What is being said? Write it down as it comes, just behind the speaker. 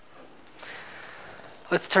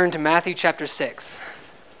Let's turn to Matthew chapter 6.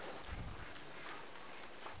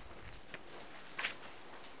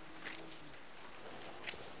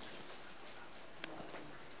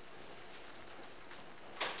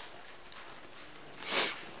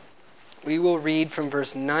 We will read from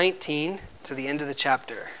verse 19 to the end of the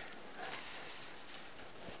chapter.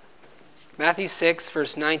 Matthew 6,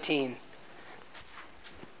 verse 19.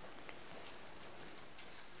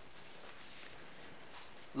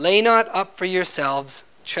 Lay not up for yourselves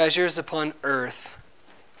treasures upon earth,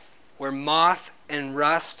 where moth and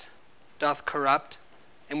rust doth corrupt,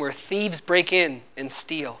 and where thieves break in and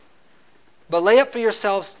steal. But lay up for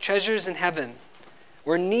yourselves treasures in heaven,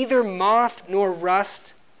 where neither moth nor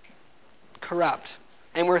rust corrupt,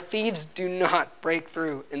 and where thieves do not break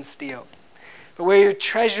through and steal. For where your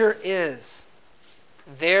treasure is,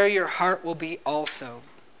 there your heart will be also.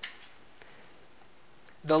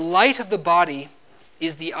 The light of the body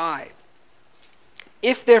is the eye.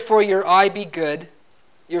 If therefore your eye be good,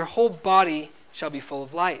 your whole body shall be full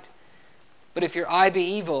of light. But if your eye be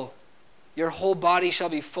evil, your whole body shall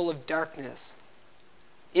be full of darkness.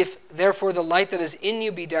 If therefore the light that is in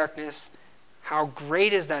you be darkness, how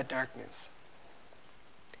great is that darkness?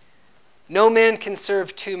 No man can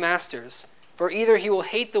serve two masters, for either he will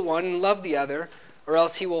hate the one and love the other, or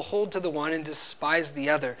else he will hold to the one and despise the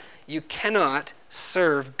other. You cannot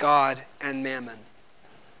serve God and mammon.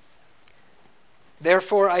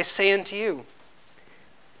 Therefore I say unto you,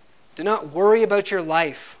 do not worry about your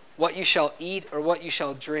life, what you shall eat or what you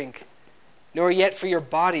shall drink, nor yet for your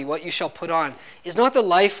body what you shall put on. Is not the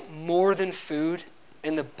life more than food,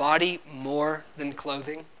 and the body more than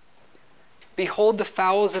clothing? Behold the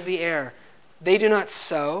fowls of the air. They do not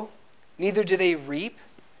sow, neither do they reap,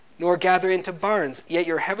 nor gather into barns, yet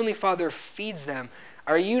your heavenly Father feeds them.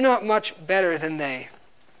 Are you not much better than they?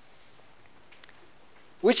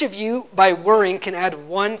 Which of you, by worrying, can add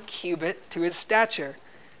 1 cubit to his stature?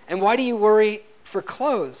 And why do you worry for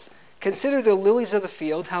clothes? Consider the lilies of the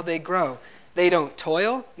field, how they grow. They don't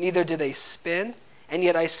toil, neither do they spin. And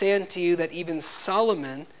yet I say unto you that even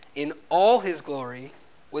Solomon, in all his glory,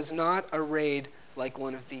 was not arrayed like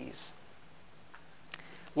one of these.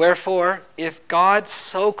 Wherefore, if God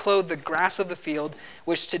so clothe the grass of the field,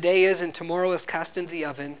 which today is and tomorrow is cast into the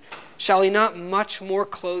oven, shall he not much more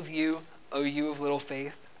clothe you, O you of little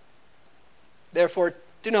faith? Therefore,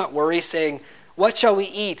 do not worry, saying, what shall we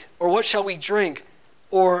eat, or what shall we drink,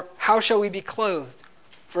 or how shall we be clothed?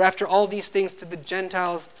 For after all these things do the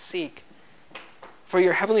Gentiles seek. For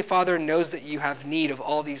your heavenly Father knows that you have need of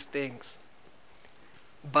all these things.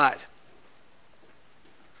 But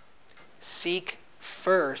seek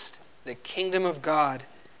first the kingdom of God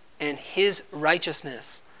and his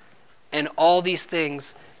righteousness, and all these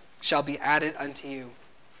things shall be added unto you.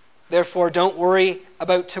 Therefore, don't worry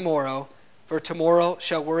about tomorrow, for tomorrow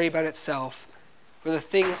shall worry about itself. For the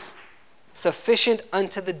things sufficient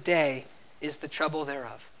unto the day is the trouble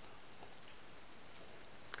thereof.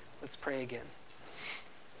 Let's pray again.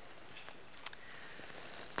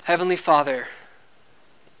 Heavenly Father,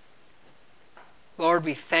 Lord,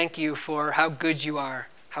 we thank you for how good you are,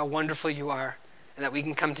 how wonderful you are, and that we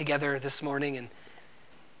can come together this morning and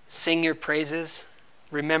sing your praises,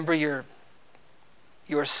 remember your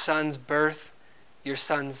son's birth, your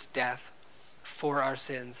son's death for our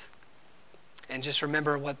sins, and just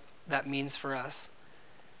remember what that means for us.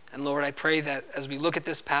 And Lord, I pray that as we look at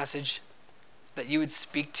this passage, that you would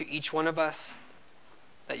speak to each one of us,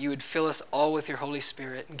 that you would fill us all with your Holy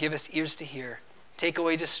Spirit and give us ears to hear. Take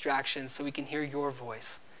away distractions so we can hear your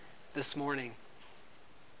voice this morning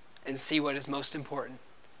and see what is most important.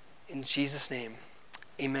 In Jesus' name,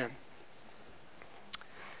 amen.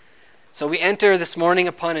 So we enter this morning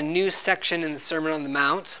upon a new section in the Sermon on the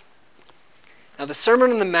Mount. Now, the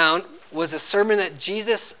Sermon on the Mount was a sermon that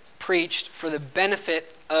Jesus preached for the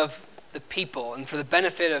benefit of the people and for the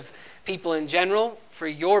benefit of people in general, for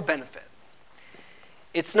your benefit.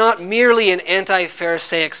 It's not merely an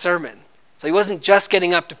anti-Pharisaic sermon. So he wasn't just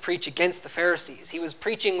getting up to preach against the Pharisees. He was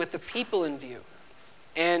preaching with the people in view.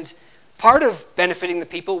 And part of benefiting the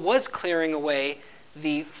people was clearing away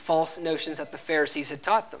the false notions that the Pharisees had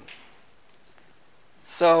taught them.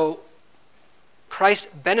 So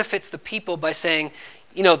Christ benefits the people by saying,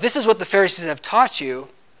 this is what the Pharisees have taught you,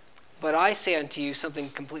 but I say unto you something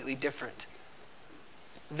completely different.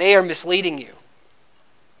 They are misleading you.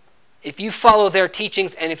 If you follow their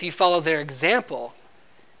teachings and if you follow their example,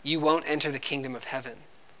 you won't enter the kingdom of heaven.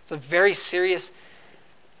 It's a very serious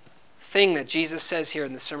thing that Jesus says here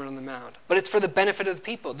in the Sermon on the Mount. But it's for the benefit of the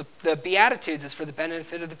people. The Beatitudes is for the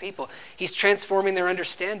benefit of the people. He's transforming their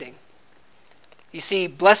understanding. You see,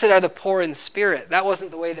 blessed are the poor in spirit. That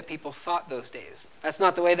wasn't the way that people thought those days. That's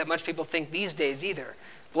not the way that much people think these days either.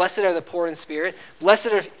 Blessed are the poor in spirit.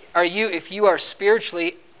 Blessed are you if you are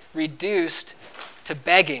spiritually reduced to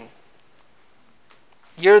begging.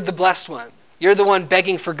 You're the blessed one. You're the one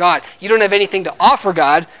begging for God. You don't have anything to offer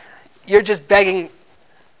God. You're just begging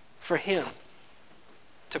for him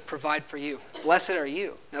to provide for you. Blessed are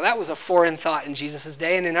you. Now that was a foreign thought in Jesus'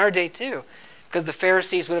 day and in our day too, because the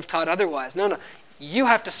Pharisees would have taught otherwise. No. You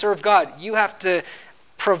have to serve God. You have to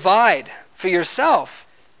provide for yourself.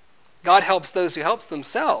 God helps those who help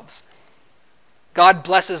themselves. God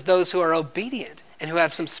blesses those who are obedient and who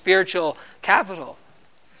have some spiritual capital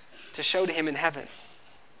to show to him in heaven.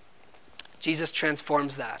 Jesus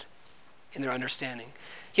transforms that in their understanding.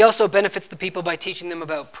 He also benefits the people by teaching them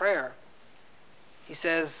about prayer. He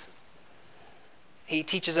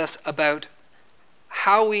teaches us about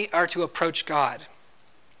how we are to approach God.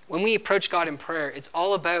 When we approach God in prayer, it's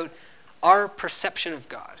all about our perception of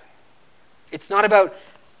God. It's not about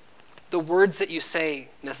the words that you say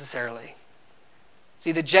necessarily.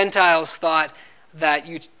 See, the Gentiles thought that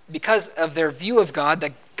because of their view of God,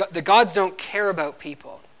 that the gods don't care about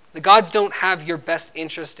people. The gods don't have your best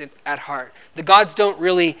interest at heart. The gods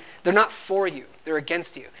they're not for you. They're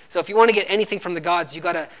against you. So if you want to get anything from the gods, you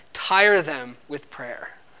got to tire them with prayer.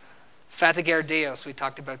 Fatigar Deos, we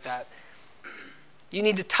talked about that. You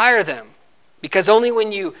need to tire them, because only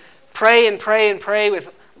when you pray and pray and pray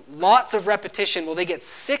with lots of repetition will they get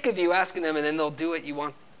sick of you asking them, and then they'll do what you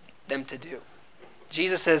want them to do.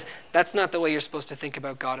 Jesus says that's not the way you're supposed to think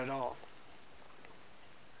about God at all.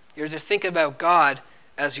 You're to think about God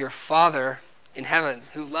as your Father in heaven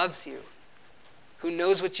who loves you, who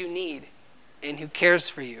knows what you need, and who cares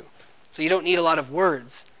for you. So you don't need a lot of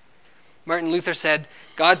words. Martin Luther said,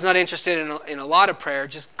 God's not interested in a lot of prayer,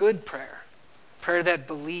 just good prayer. Prayer that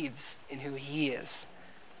believes in who he is.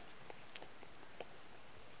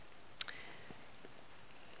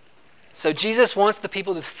 So Jesus wants the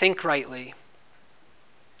people to think rightly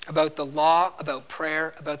about the law, about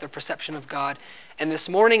prayer, about their perception of God. And this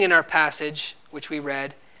morning in our passage, which we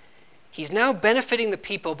read, he's now benefiting the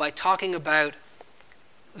people by talking about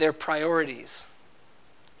their priorities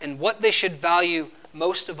and what they should value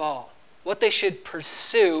most of all, what they should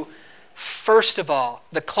pursue first of all.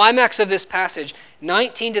 The climax of this passage,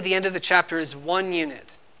 19 to the end of the chapter, is one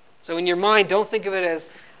unit. So in your mind, don't think of it as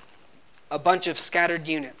a bunch of scattered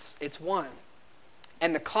units. It's one.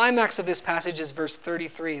 And the climax of this passage is verse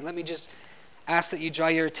 33. Let me just ask that you draw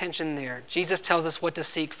your attention there. Jesus tells us what to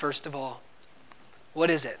seek first of all. What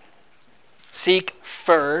is it? Seek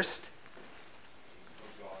first.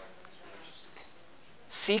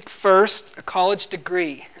 Seek first a college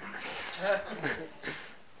degree.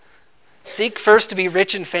 Seek first to be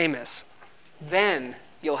rich and famous. Then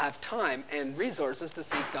you'll have time and resources to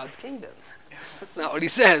seek God's kingdom. That's not what he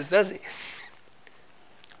says, does he?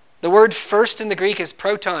 The word first in the Greek is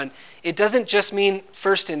proton. It doesn't just mean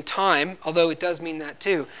first in time, although it does mean that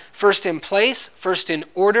too. First in place, first in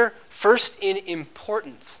order, first in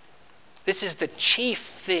importance. This is the chief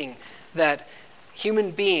thing that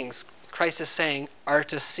human beings, Christ is saying, are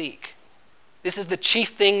to seek. This is the chief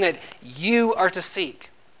thing that you are to seek.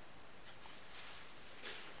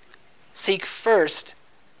 Seek first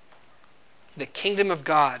the kingdom of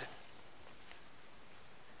God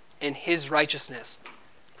and his righteousness.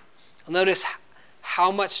 Notice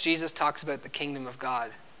how much Jesus talks about the kingdom of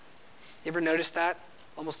God. You ever notice that?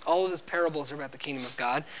 Almost all of his parables are about the kingdom of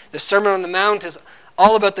God. The Sermon on the Mount is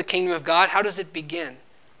all about the kingdom of God. How does it begin?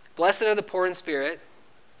 Blessed are the poor in spirit,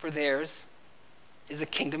 for theirs is the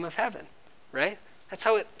kingdom of heaven. Right? That's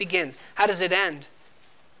how it begins. How does it end?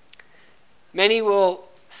 Many will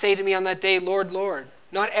say to me on that day, Lord, Lord.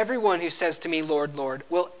 Not everyone who says to me, Lord, Lord,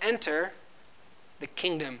 will enter the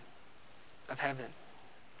kingdom of heaven,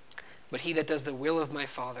 but he that does the will of my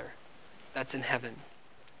Father that's in heaven.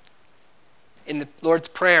 In the Lord's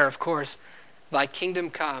Prayer, of course, thy kingdom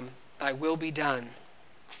come, thy will be done.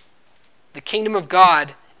 The kingdom of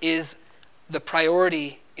God is the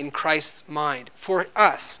priority in Christ's mind for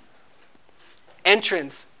us.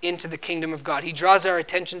 Entrance into the kingdom of God. He draws our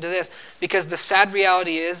attention to this because the sad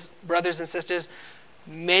reality is, brothers and sisters,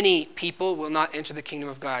 many people will not enter the kingdom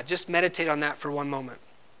of God. Just meditate on that for one moment.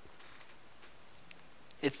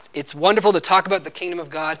 It's wonderful to talk about the kingdom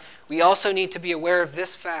of God. We also need to be aware of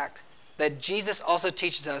this fact, that Jesus also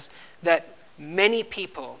teaches us that many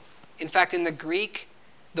people, in fact in the Greek,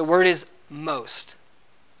 the word is most,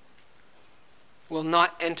 will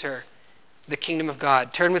not enter the kingdom of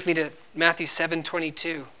God. Turn with me to Matthew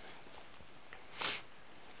 7:22.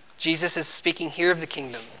 Jesus is speaking here of the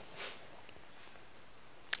kingdom.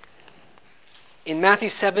 In Matthew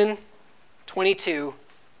 7:22,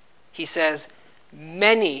 he says,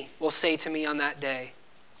 "Many will say to me on that day,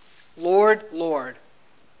 'Lord, Lord,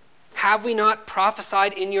 have we not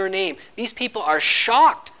prophesied in your name?'" These people are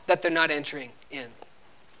shocked that they're not entering in.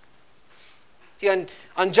 See,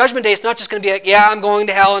 on Judgment Day, it's not just going to be like, yeah, I'm going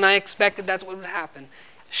to hell and I expected that's what would happen.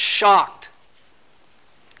 Shocked.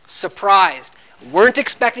 Surprised. Weren't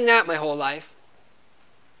expecting that my whole life.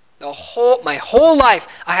 My whole life,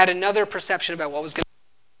 I had another perception about what was going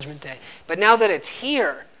to happen on Judgment Day. But now that it's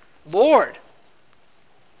here, Lord,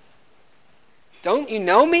 don't you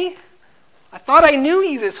know me? I thought I knew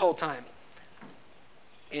you this whole time.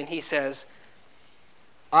 And he says,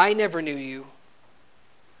 "I never knew you.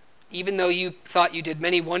 Even though you thought you did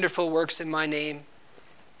many wonderful works in my name,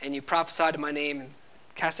 and you prophesied in my name, and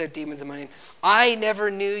cast out demons in my name, I never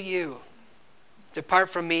knew you. Depart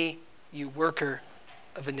from me, you worker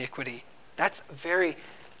of iniquity." That's very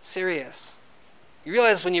serious. You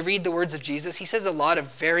realize when you read the words of Jesus, he says a lot of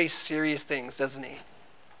very serious things, doesn't he?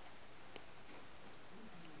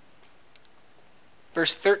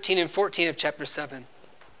 Verse 13 and 14 of chapter 7.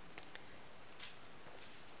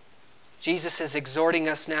 Jesus is exhorting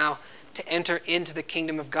us now to enter into the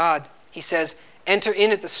kingdom of God. He says, enter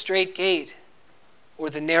in at the straight gate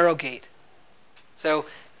or the narrow gate. So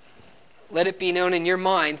let it be known in your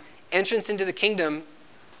mind, entrance into the kingdom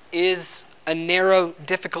is a narrow,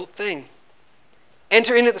 difficult thing.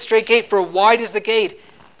 Enter in at the straight gate, for wide is the gate,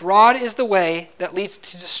 broad is the way that leads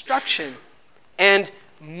to destruction, and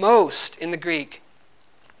most, in the Greek,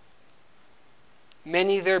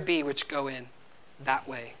 many there be which go in that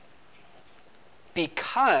way.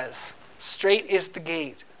 Because straight is the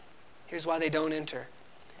gate. Here's why they don't enter.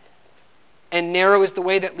 And narrow is the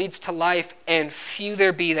way that leads to life, and few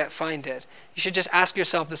there be that find it. You should just ask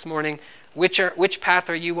yourself this morning, which path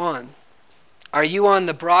are you on? Are you on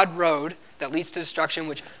the broad road that leads to destruction,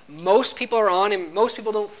 which most people are on and most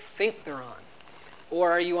people don't think they're on?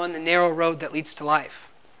 Or are you on the narrow road that leads to life,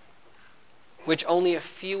 which only a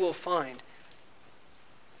few will find?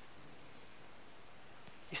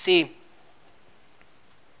 You see,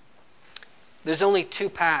 there's only two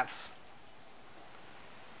paths.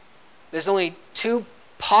 There's only two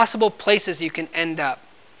possible places you can end up.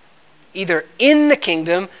 Either in the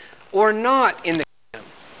kingdom or not in the kingdom.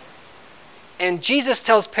 And Jesus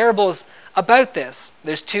tells parables about this.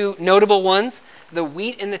 There's two notable ones, the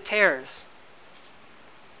wheat and the tares.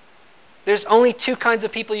 There's only two kinds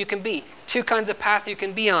of people you can be, two kinds of path you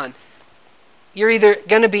can be on. You're either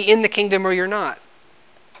going to be in the kingdom or you're not.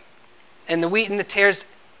 And the wheat and the tares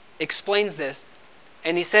explains this.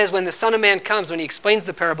 And he says when the Son of Man comes, when he explains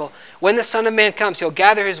the parable, when the Son of Man comes, he'll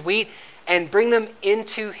gather his wheat and bring them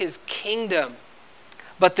into his kingdom.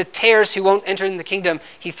 But the tares who won't enter in the kingdom,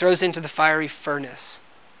 he throws into the fiery furnace.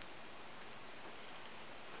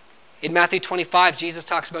 In Matthew 25, Jesus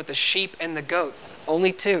talks about the sheep and the goats.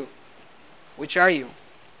 Only two. Which are you?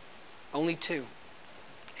 Only two.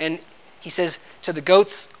 And he says to the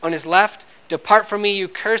goats on his left, "Depart from me, you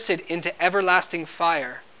cursed, into everlasting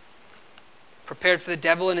fire, prepared for the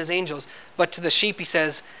devil and his angels." But to the sheep he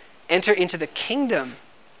says, "Enter into the kingdom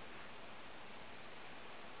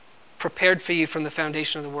prepared for you from the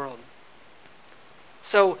foundation of the world."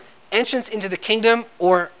 So entrance into the kingdom,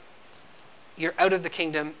 or you're out of the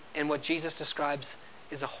kingdom, and what Jesus describes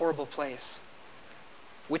is a horrible place.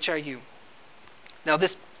 Which are you? Now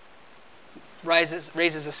this raises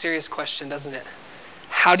a serious question, doesn't it?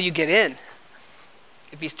 How do you get in?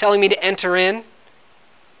 If he's telling me to enter in,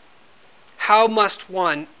 how must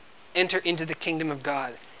one enter into the kingdom of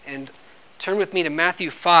God? And turn with me to Matthew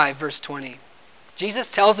 5, verse 20. Jesus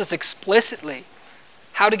tells us explicitly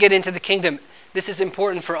how to get into the kingdom. This is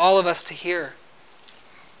important for all of us to hear.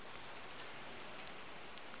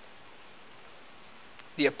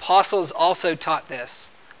 The apostles also taught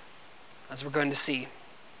this, as we're going to see.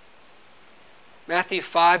 Matthew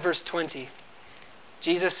 5, verse 20.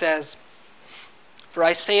 Jesus says, "For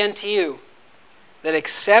I say unto you, that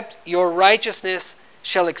except your righteousness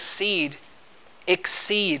shall exceed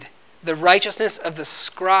the righteousness of the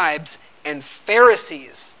scribes and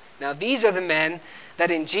Pharisees." Now these are the men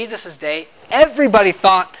that in Jesus' day, everybody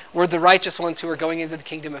thought were the righteous ones who were going into the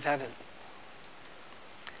kingdom of heaven.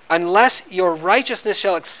 "Unless your righteousness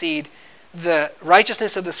shall exceed the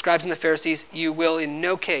righteousness of the scribes and the Pharisees, you will in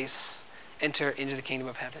no case enter into the kingdom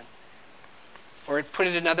of heaven." Or put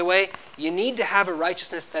it another way, you need to have a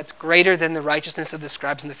righteousness that's greater than the righteousness of the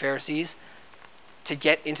scribes and the Pharisees to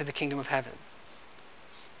get into the kingdom of heaven.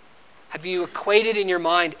 Have you equated in your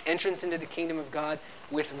mind entrance into the kingdom of God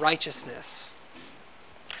with righteousness?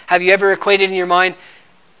 Have you ever equated in your mind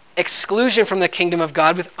exclusion from the kingdom of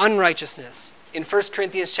God with unrighteousness? In 1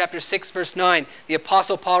 Corinthians chapter 6, verse 9, the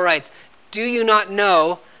Apostle Paul writes, "Do you not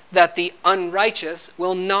know that the unrighteous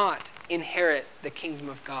will not inherit the kingdom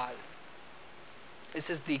of God?" This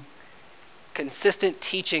is the consistent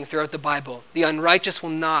teaching throughout the Bible. The unrighteous will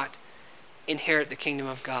not inherit the kingdom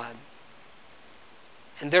of God.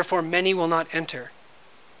 And therefore many will not enter.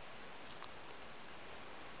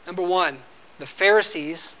 Number one, the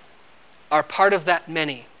Pharisees are part of that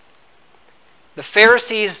many. The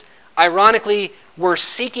Pharisees, ironically, were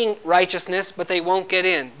seeking righteousness, but they won't get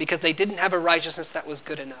in because they didn't have a righteousness that was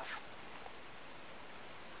good enough.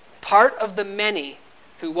 Part of the many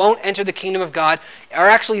who won't enter the kingdom of God are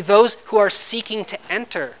actually those who are seeking to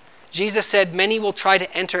enter. Jesus said, "Many will try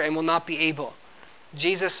to enter and will not be able."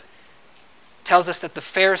 Jesus tells us that the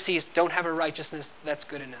Pharisees don't have a righteousness that's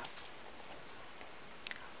good enough.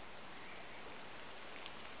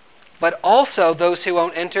 But also those who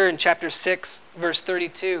won't enter, in chapter 6, verse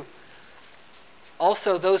 32,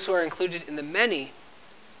 also those who are included in the many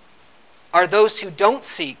are those who don't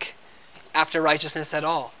seek after righteousness at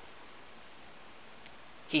all.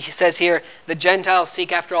 He says here, the Gentiles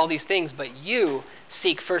seek after all these things, but you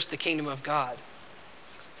seek first the kingdom of God.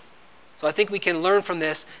 So I think we can learn from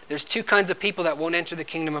this. There's two kinds of people that won't enter the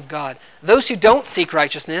kingdom of God. Those who don't seek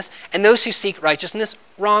righteousness and those who seek righteousness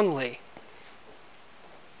wrongly.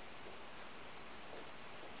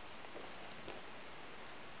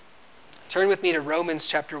 Turn with me to Romans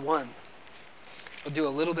chapter 1. We'll do a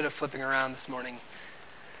little bit of flipping around this morning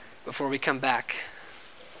before we come back.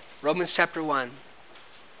 Romans chapter 1.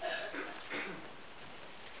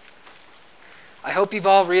 I hope you've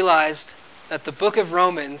all realized that the book of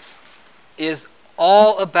Romans is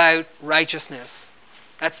all about righteousness.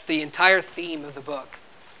 That's the entire theme of the book.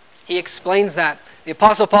 He explains that. The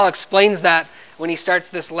Apostle Paul explains that when he starts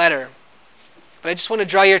this letter. But I just want to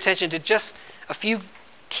draw your attention to just a few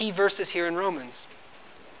key verses here in Romans.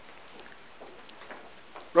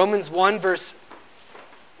 Romans 1, verse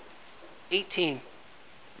 18.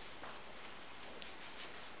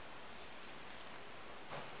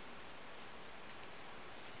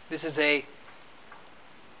 This is a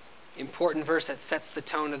important verse that sets the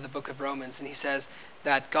tone of the book of Romans. And he says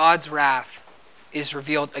that God's wrath is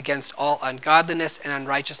revealed against all ungodliness and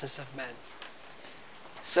unrighteousness of men.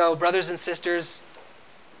 So, brothers and sisters,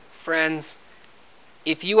 friends,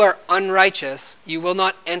 if you are unrighteous, you will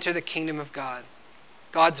not enter the kingdom of God.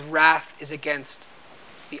 God's wrath is against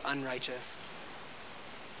the unrighteous.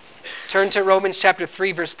 Turn to Romans chapter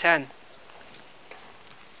 3, verse 10.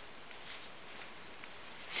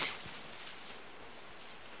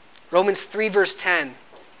 Romans 3, verse 10.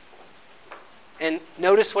 And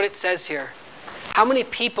notice what it says here. How many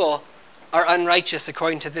people are unrighteous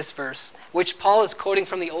according to this verse, which Paul is quoting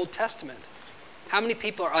from the Old Testament? How many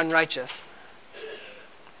people are unrighteous?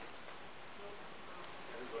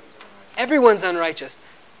 Everyone's unrighteous.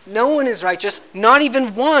 No one is righteous, not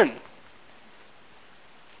even one.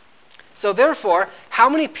 So therefore, how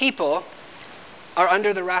many people are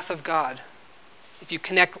under the wrath of God? If you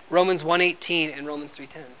connect Romans 1:18 and Romans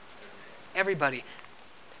 3:10. Everybody.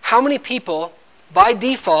 How many people, by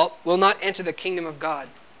default, will not enter the kingdom of God?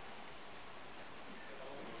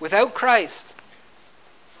 Without Christ,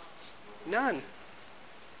 none.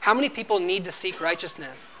 How many people need to seek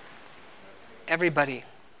righteousness? Everybody.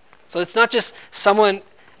 So it's not just someone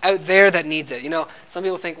out there that needs it. You know, some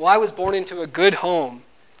people think, well, I was born into a good home,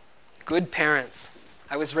 good parents.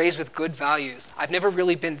 I was raised with good values. I've never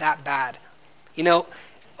really been that bad. You know,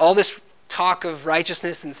 all this talk of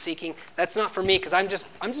righteousness and seeking, that's not for me because I'm just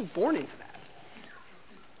born into that.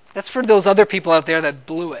 That's for those other people out there that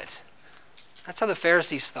blew it. That's how the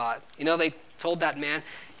Pharisees thought. You know, they told that man,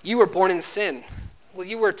 you were born in sin. Well,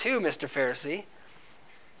 you were too, Mr. Pharisee.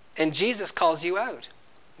 And Jesus calls you out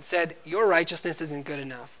and said, your righteousness isn't good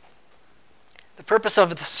enough. The purpose of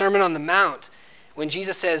the Sermon on the Mount, when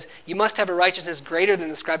Jesus says, you must have a righteousness greater than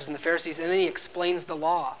the scribes and the Pharisees, and then he explains the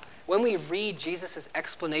law. When we read Jesus'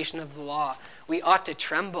 explanation of the law, we ought to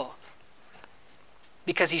tremble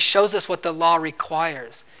because he shows us what the law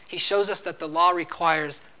requires. He shows us that the law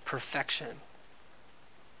requires perfection.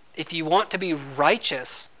 If you want to be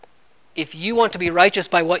righteous, if you want to be righteous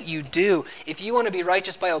by what you do, if you want to be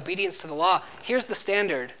righteous by obedience to the law, here's the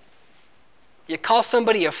standard. You call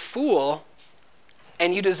somebody a fool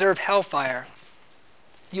and you deserve hellfire.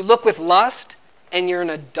 You look with lust and you're an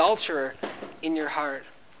adulterer in your heart.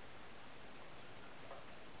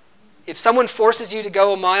 If someone forces you to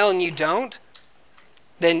go a mile and you don't,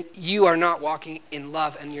 then you are not walking in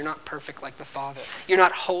love and you're not perfect like the Father. You're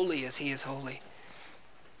not holy as he is holy.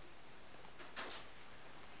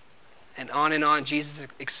 And on Jesus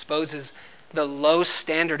exposes the low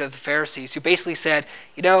standard of the Pharisees, who basically said,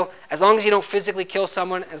 as long as you don't physically kill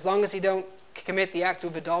someone, as long as you don't commit the act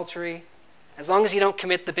of adultery, as long as you don't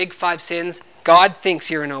commit the big 5 sins, God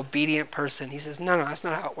thinks you're an obedient person. He says, no, that's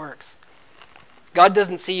not how it works. God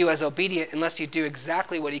doesn't see you as obedient unless you do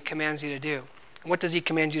exactly what he commands you to do. And what does he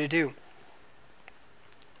command you to do?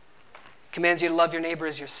 He commands you to love your neighbor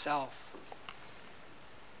as yourself.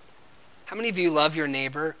 How many of you love your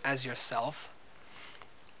neighbor as yourself?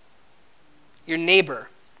 Your neighbor.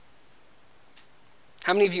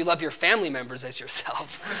 How many of you love your family members as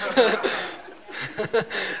yourself?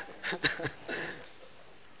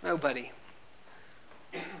 Nobody.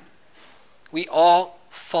 We all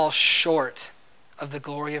fall short of the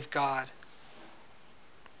glory of God.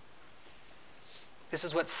 This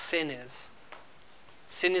is what sin is.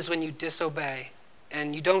 Sin is when you disobey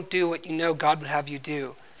and you don't do what you know God would have you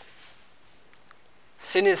do.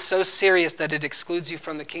 Sin is so serious that it excludes you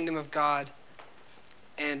from the kingdom of God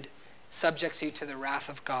and subjects you to the wrath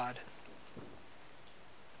of God.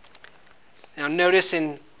 Now notice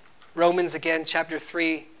in Romans again, chapter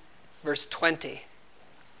 3, verse 20.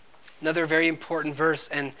 Another very important verse.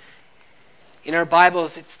 And in our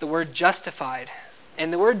Bibles, it's the word justified.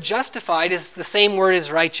 And the word justified is the same word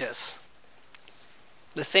as righteous.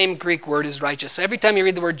 The same Greek word is righteous. So every time you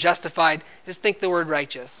read the word justified, just think the word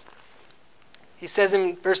righteous. He says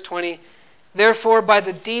in verse 20, therefore by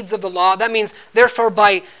the deeds of the law, that means therefore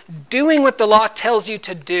by doing what the law tells you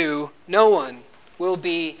to do, no one will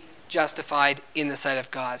be justified in the sight of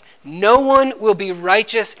God. No one will be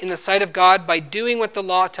righteous in the sight of God by doing what the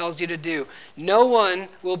law tells you to do. No one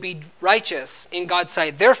will be righteous in God's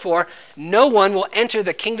sight. Therefore, no one will enter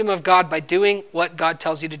the kingdom of God by doing what God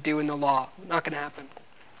tells you to do in the law. Not going to happen.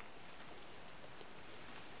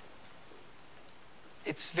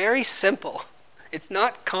 It's very simple. It's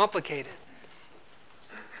not complicated.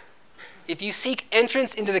 If you seek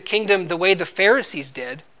entrance into the kingdom the way the Pharisees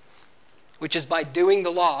did, which is by doing the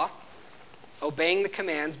law, obeying the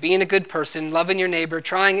commands, being a good person, loving your neighbor,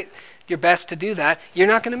 trying your best to do that, you're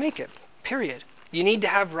not going to make it, period. You need to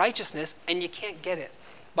have righteousness, and you can't get it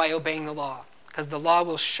by obeying the law, because the law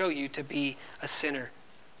will show you to be a sinner.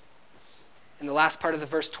 In the last part of the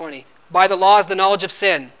verse 20, by the law is the knowledge of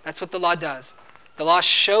sin. That's what the law does. The law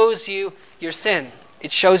shows you your sin.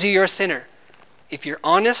 It shows you you're a sinner. If you're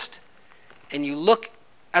honest and you look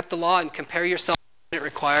at the law and compare yourself to what it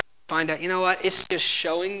requires, find out, you know what? It's just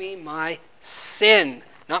showing me my sin,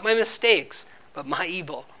 not my mistakes, but my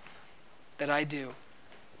evil that I do.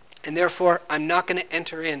 And therefore, I'm not going to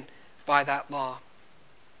enter in by that law.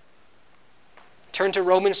 Turn to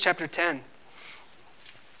Romans chapter 10.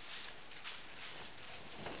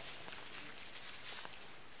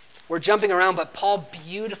 We're jumping around, but Paul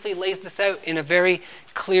beautifully lays this out in a very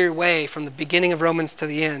clear way from the beginning of Romans to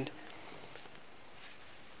the end.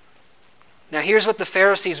 Now here's what the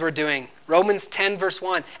Pharisees were doing. Romans 10 verse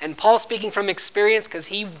 1. And Paul speaking from experience because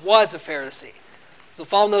he was a Pharisee. So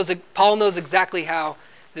Paul knows exactly how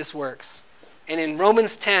this works. And in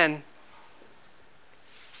Romans 10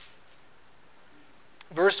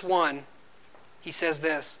 verse 1, he says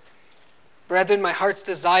this. Brethren, my heart's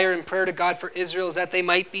desire and prayer to God for Israel is that they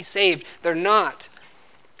might be saved. They're not.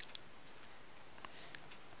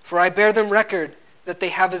 For I bear them record that they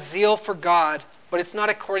have a zeal for God, but it's not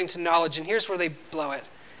according to knowledge. And here's where they blow it.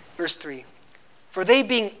 Verse 3. For they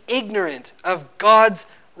being ignorant of God's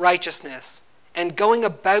righteousness and going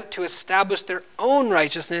about to establish their own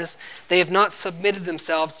righteousness, they have not submitted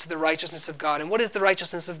themselves to the righteousness of God. And what is the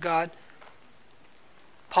righteousness of God?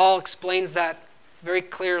 Paul explains that very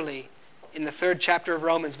clearly in the 3rd chapter of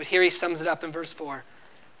Romans, but here he sums it up in verse 4.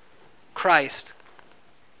 Christ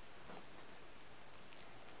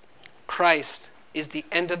is the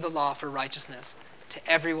end of the law for righteousness to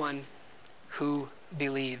everyone who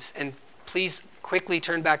believes. And please quickly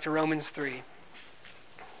turn back to Romans 3.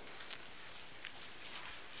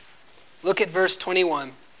 Look at verse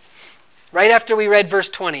 21. Right after we read verse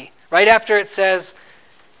 20, right after it says,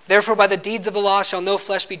 therefore by the deeds of the law shall no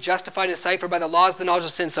flesh be justified in his sight, for by the law is the knowledge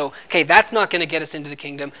of sin. So, okay, that's not going to get us into the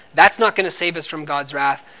kingdom. That's not going to save us from God's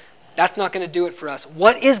wrath. That's not going to do it for us.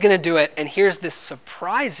 What is going to do it? And here's this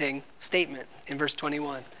surprising statement in verse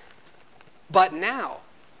 21. But now,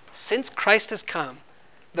 since Christ has come,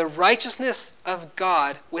 the righteousness of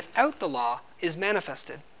God without the law is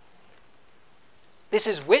manifested. This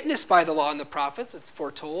is witnessed by the law and the prophets, it's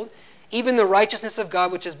foretold, even the righteousness of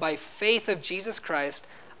God which is by faith of Jesus Christ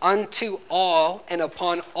unto all and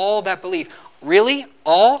upon all that believe. Really?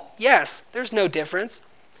 All? Yes, there's no difference.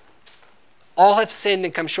 All have sinned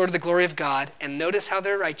and come short of the glory of God, and notice how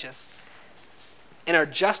they're righteous, and are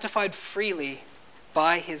justified freely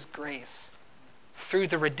by his grace through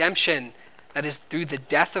the redemption that is through the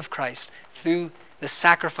death of Christ, through the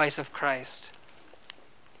sacrifice of Christ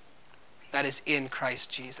that is in Christ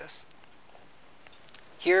Jesus.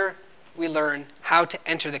 Here we learn how to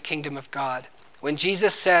enter the kingdom of God. When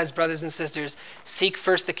Jesus says, brothers and sisters, seek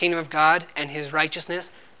first the kingdom of God and his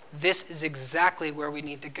righteousness, this is exactly where we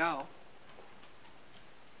need to go.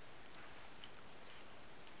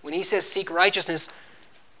 When he says seek righteousness,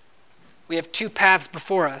 we have two paths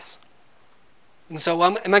before us. And so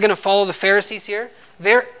am I going to follow the Pharisees here?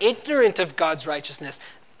 They're ignorant of God's righteousness.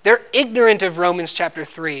 They're ignorant of Romans chapter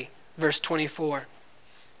 3, verse 24.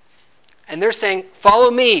 And they're saying,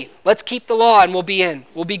 follow me. Let's keep the law and we'll be in.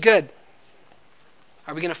 We'll be good.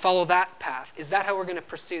 Are we going to follow that path? Is that how we're going to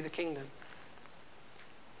pursue the kingdom?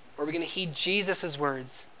 Or are we going to heed Jesus'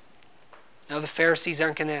 words? No, the Pharisees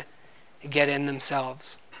aren't going to get in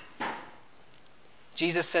themselves.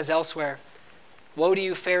 Jesus says elsewhere, woe to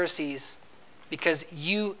you Pharisees, because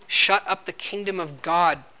you shut up the kingdom of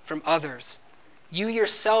God from others. You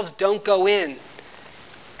yourselves don't go in,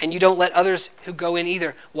 and you don't let others who go in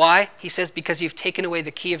either. Why? He says, because you've taken away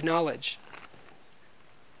the key of knowledge.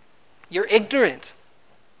 You're ignorant.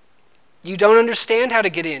 You don't understand how to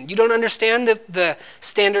get in. You don't understand the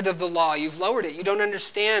standard of the law. You've lowered it. You don't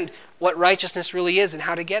understand what righteousness really is and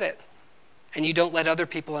how to get it. And you don't let other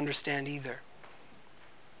people understand either.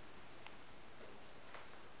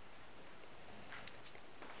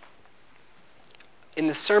 In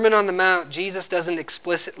the Sermon on the Mount, Jesus doesn't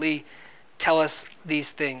explicitly tell us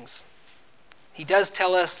these things. He does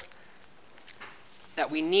tell us that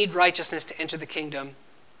we need righteousness to enter the kingdom,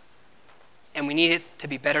 and we need it to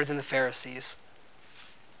be better than the Pharisees.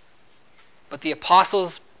 But the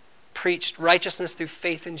apostles preached righteousness through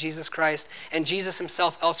faith in Jesus Christ, and Jesus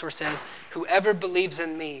himself elsewhere says, whoever believes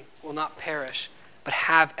in me will not perish, but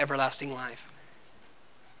have everlasting life.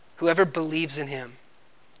 Whoever believes in him.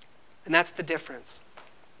 And that's the difference.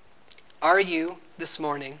 Are you, this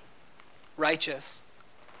morning, righteous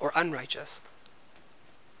or unrighteous?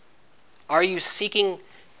 Are you seeking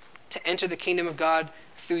to enter the kingdom of God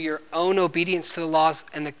through your own obedience to the laws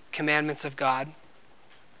and the commandments of God?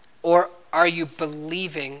 Or are you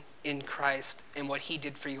believing in Christ and what he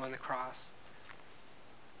did for you on the cross?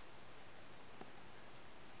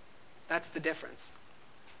 That's the difference.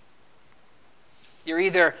 You're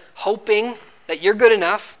either hoping that you're good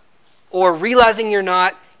enough, or realizing you're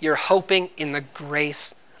not, you're hoping in the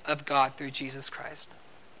grace of God through Jesus Christ.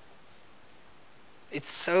 It's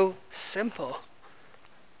so simple.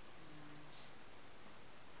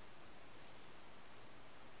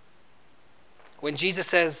 When Jesus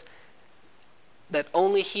says that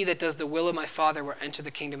only he that does the will of my Father will enter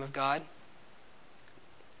the kingdom of God,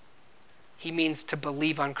 he means to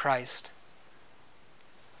believe on Christ.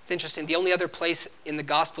 It's interesting. The only other place in the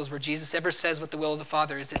Gospels where Jesus ever says what the will of the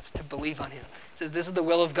Father is, it's to believe on him. It says, this is the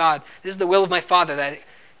will of God. This is the will of my Father, that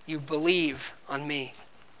you believe on me.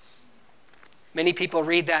 Many people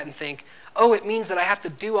read that and think, oh, it means that I have to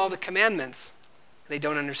do all the commandments. They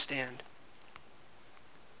don't understand.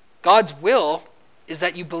 God's will is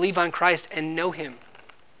that you believe on Christ and know him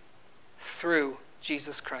through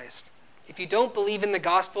Jesus Christ. If you don't believe in the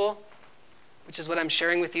gospel, which is what I'm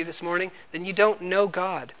sharing with you this morning, then you don't know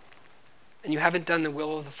God. And you haven't done the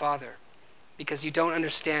will of the Father because you don't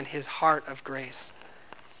understand his heart of grace.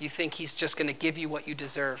 You think he's just going to give you what you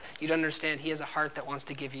deserve. You don't understand he has a heart that wants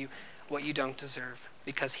to give you what you don't deserve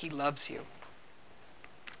because he loves you.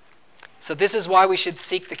 So this is why we should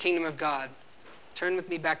seek the kingdom of God. Turn with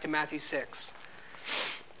me back to Matthew 6.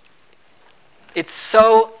 It's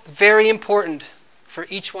so very important for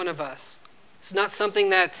each one of us. It's not something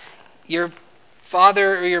that your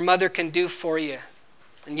father or your mother can do for you.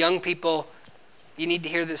 And young people, you need to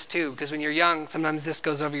hear this too, because when you're young, sometimes this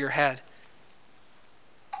goes over your head.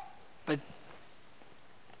 But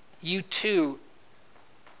you too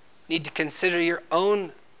need to consider your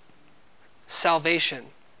own salvation,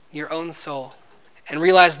 your own soul, and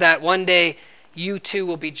realize that one day you too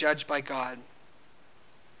will be judged by God.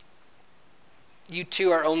 You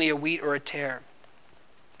too are only a wheat or a tare.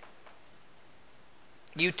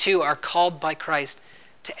 You too are called by Christ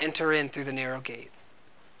to enter in through the narrow gate.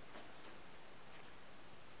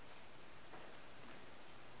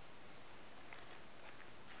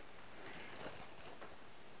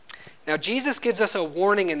 Now, Jesus gives us a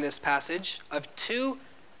warning in this passage of two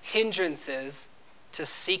hindrances to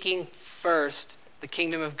seeking first the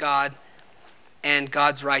kingdom of God and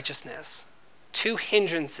God's righteousness. Two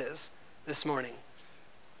hindrances this morning.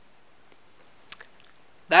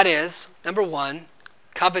 That is, number one,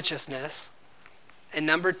 covetousness, and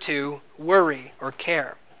number two, worry or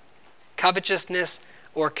care. Covetousness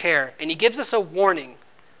or care. And he gives us a warning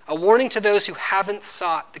to those who haven't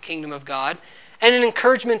sought the kingdom of God, and an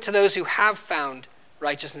encouragement to those who have found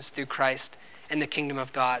righteousness through Christ and the kingdom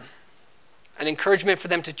of God. An encouragement for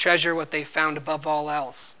them to treasure what they found above all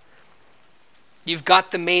else. You've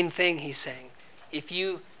got the main thing, he's saying. If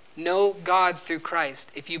you know God through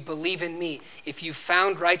Christ, if you believe in me, if you've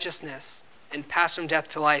found righteousness and passed from death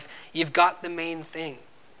to life, you've got the main thing.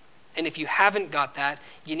 And if you haven't got that,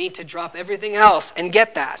 you need to drop everything else and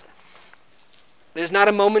get that. There's not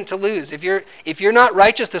a moment to lose. If you're not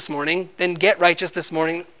righteous this morning, then get righteous this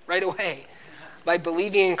morning right away by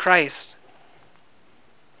believing in Christ.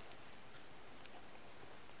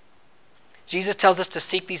 Jesus tells us to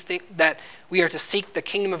seek these things, that we are to seek the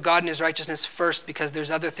kingdom of God and his righteousness first, because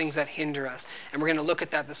there's other things that hinder us. And we're going to look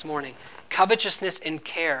at that this morning. Covetousness and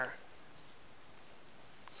care.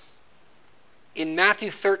 In Matthew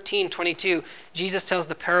 13:22, Jesus tells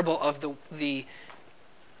the parable of the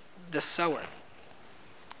sower.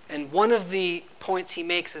 And one of the points he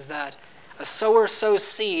makes is that a sower sows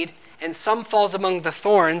seed, and some falls among the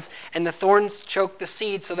thorns, and the thorns choke the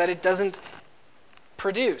seed so that it doesn't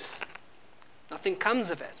produce. Nothing comes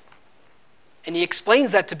of it. And he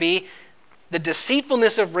explains that to be the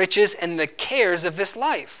deceitfulness of riches and the cares of this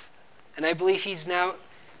life. And I believe he's now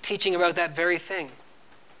teaching about that very thing.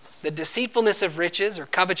 The deceitfulness of riches, or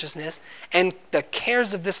covetousness, and the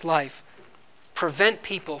cares of this life prevent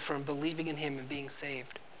people from believing in him and being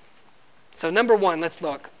saved. So number one, let's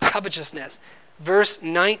look. Covetousness. Verse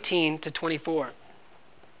 19 to 24.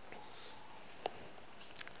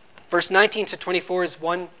 Verse 19 to 24 is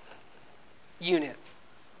one unit.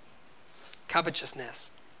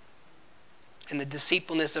 Covetousness and the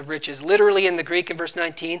deceitfulness of riches. Literally in the Greek in verse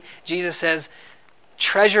 19, Jesus says,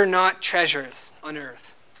 treasure not treasures on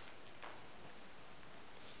earth.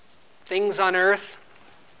 Things on earth,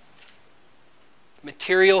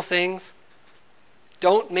 material things,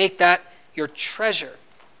 don't make that your treasure.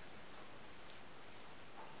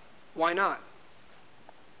 Why not?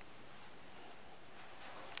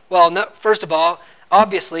 Well, first of all,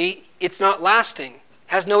 obviously, it's not lasting,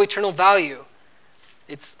 has no eternal value.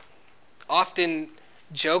 It's often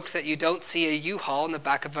joked that you don't see a U-Haul in the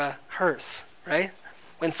back of a hearse, right?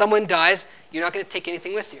 When someone dies, you're not going to take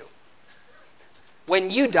anything with you. When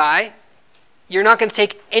you die, you're not going to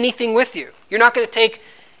take anything with you. You're not going to take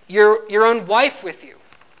your own wife with you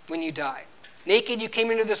when you die. Naked you came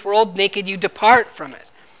into this world, naked you depart from it.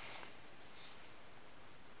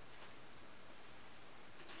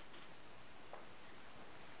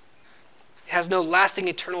 It has no lasting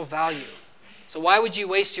eternal value. So why would you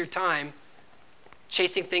waste your time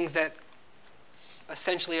chasing things that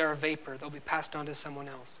essentially are a vapor? They'll be passed on to someone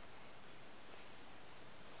else.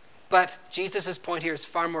 But Jesus' point here is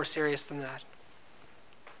far more serious than that.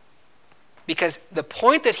 Because the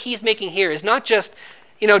point that he's making here is not just,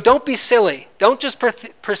 don't be silly. Don't just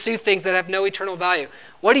pursue things that have no eternal value.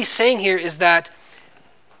 What he's saying here is that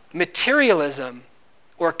materialism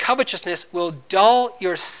or covetousness will dull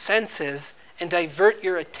your senses and divert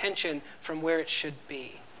your attention from where it should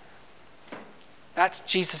be. That's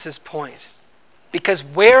Jesus' point. Because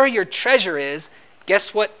where your treasure is,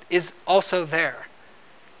 guess what is also there?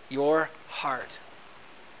 Your heart.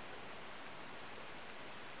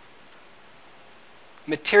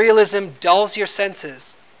 Materialism dulls your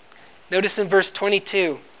senses. Notice in verse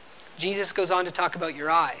 22, Jesus goes on to talk about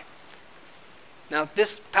your eye. Now,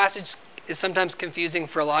 this passage is sometimes confusing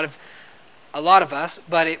for a lot of us,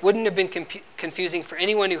 but it wouldn't have been confusing for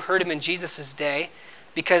anyone who heard him in Jesus' day,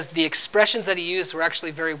 because the expressions that he used were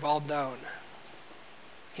actually very well known.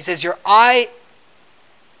 He says, your eye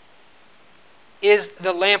is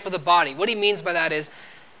the lamp of the body. What he means by that is,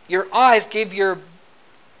 your eyes give you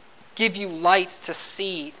light to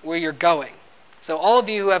see where you're going. So all of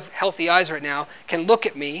you who have healthy eyes right now can look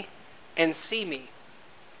at me and see me.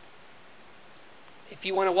 If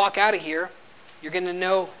you want to walk out of here, you're going to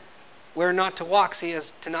know where not to walk so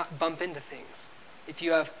as to not bump into things. If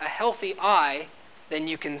you have a healthy eye, then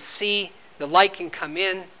you can see, the light can come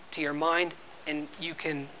in to your mind and you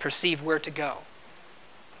can perceive where to go.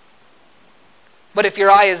 But if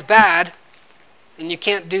your eye is bad, then you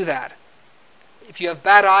can't do that. If you have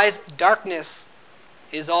bad eyes, darkness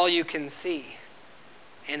is all you can see.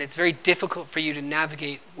 And it's very difficult for you to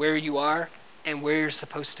navigate where you are and where you're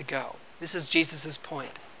supposed to go. This is Jesus'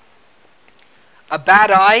 point. A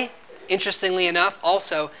bad eye, interestingly enough,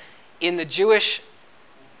 also in the Jewish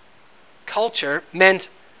culture meant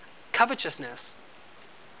covetousness.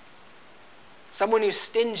 Someone who's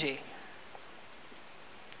stingy.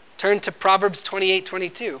 Turn to Proverbs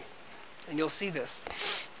 28:22, and you'll see this.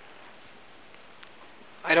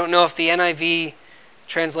 I don't know if the NIV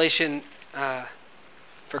translation,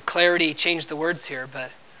 for clarity, changed the words here,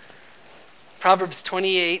 but Proverbs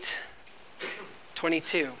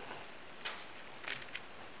 28:22.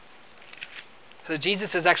 So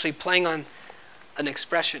Jesus is actually playing on an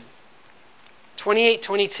expression.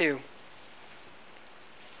 28:22.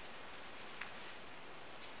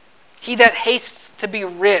 He that hastes to be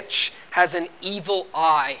rich has an evil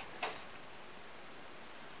eye.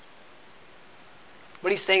 What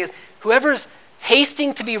he's saying is, whoever's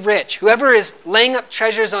hasting to be rich, whoever is laying up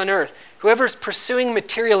treasures on earth, whoever's pursuing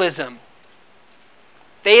materialism,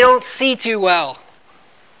 they don't see too well.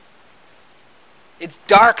 It's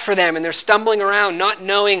dark for them and they're stumbling around, not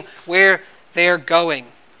knowing where they're going.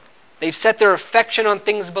 They've set their affection on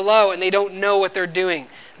things below and they don't know what they're doing.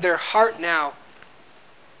 Their heart now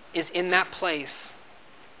is in that place.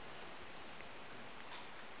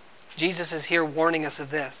 Jesus is here warning us of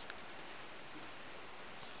this.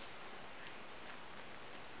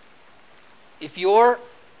 If your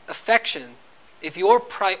affection, if your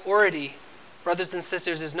priority, brothers and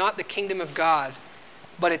sisters, is not the kingdom of God,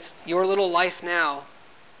 but it's your little life now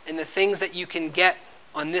and the things that you can get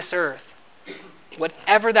on this earth,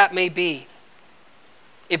 whatever that may be,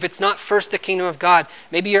 if it's not first the kingdom of God,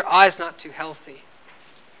 maybe your eye's not too healthy.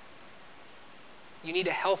 You need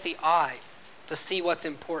a healthy eye to see what's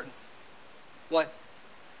important, what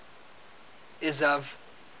is of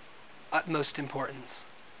utmost importance,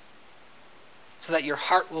 so that your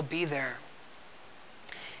heart will be there.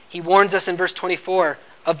 He warns us in verse 24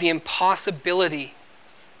 of the impossibility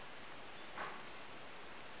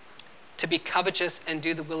to be covetous and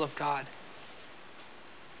do the will of God.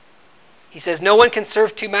 He says, no one can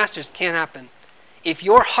serve two masters. Can't happen. If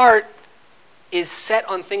your heart is set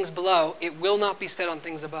on things below, it will not be set on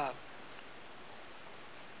things above.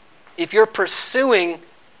 If you're pursuing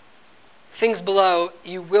things below,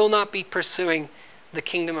 you will not be pursuing the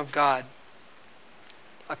kingdom of God.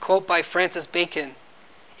 A quote by Francis Bacon: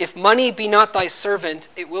 if money be not thy servant,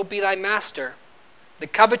 it will be thy master. The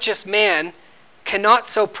covetous man cannot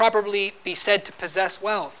so properly be said to possess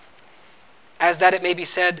wealth, as that it may be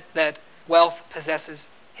said that wealth possesses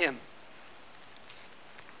him.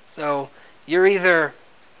 So you're either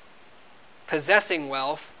possessing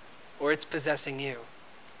wealth or it's possessing you.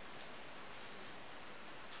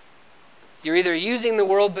 You're either using the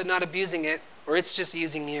world but not abusing it, or it's just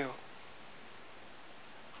using you.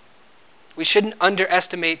 We shouldn't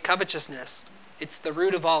underestimate covetousness. It's the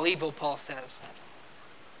root of all evil, Paul says.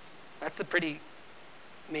 That's a pretty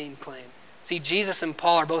main claim. See, Jesus and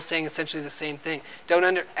Paul are both saying essentially the same thing. Don't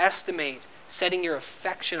underestimate setting your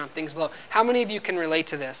affection on things below. How many of you can relate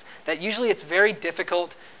to this? That usually it's very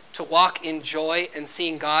difficult to walk in joy and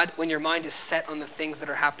seeing God when your mind is set on the things that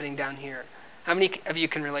are happening down here. How many of you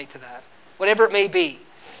can relate to that? Whatever it may be.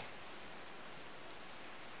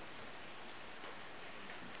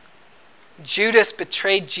 Judas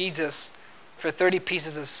betrayed Jesus for 30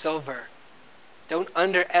 pieces of silver. Don't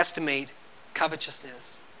underestimate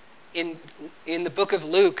covetousness. In the book of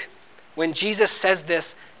Luke, when Jesus says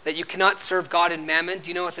this, that you cannot serve God and mammon, do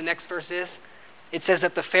you know what the next verse is? It says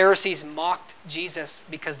that the Pharisees mocked Jesus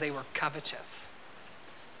because they were covetous.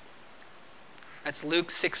 That's Luke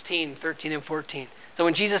 16, 13 and 14. So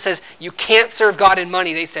when Jesus says, you can't serve God and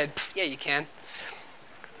money, they said, yeah, you can.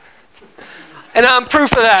 And I'm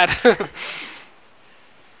proof of that.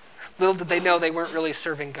 Little did they know they weren't really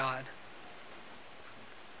serving God.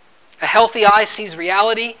 A healthy eye sees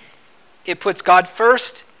reality. It puts God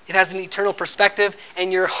first. It has an eternal perspective.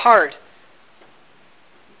 And your heart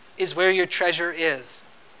is where your treasure is.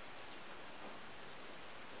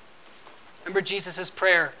 Remember Jesus'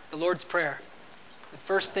 prayer, the Lord's Prayer. The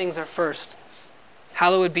first things are first.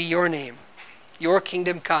 Hallowed be your name. Your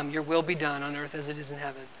kingdom come. Your will be done on earth as it is in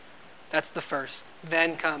heaven. That's the first.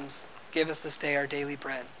 Then comes, give us this day our daily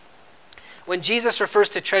bread. When Jesus refers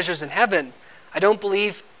to treasures in heaven, I don't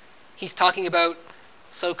believe he's talking about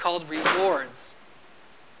so-called rewards.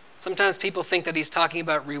 Sometimes people think that he's talking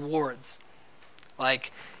about rewards.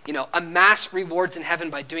 Like, amass rewards in heaven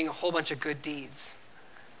by doing a whole bunch of good deeds.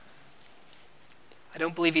 I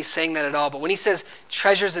don't believe he's saying that at all. But when he says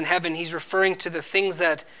treasures in heaven, he's referring to the things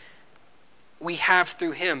that we have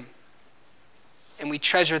through him. And we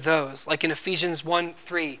treasure those. Like in Ephesians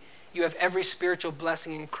 1:3, you have every spiritual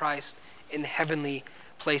blessing in Christ in heavenly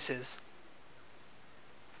places.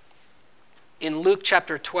 In Luke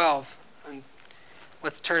chapter 12, and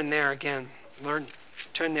let's turn there again.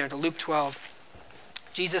 Turn there to Luke 12.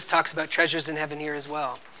 Jesus talks about treasures in heaven here as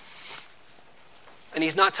well. And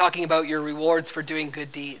he's not talking about your rewards for doing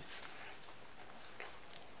good deeds.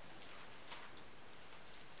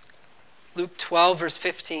 Luke 12, verse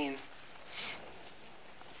 15.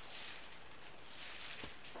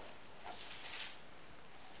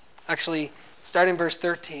 Actually, start in verse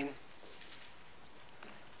 13.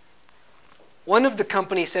 One of the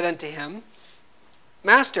company said unto him,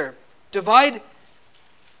 Master,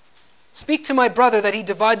 speak to my brother that he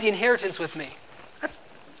divide the inheritance with me. That's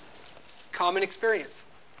common experience.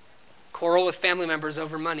 Quarrel with family members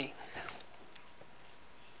over money.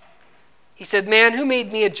 He said, Man, who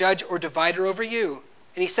made me a judge or divider over you?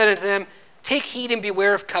 And he said unto them, Take heed and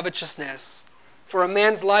beware of covetousness. For a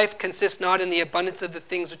man's life consists not in the abundance of the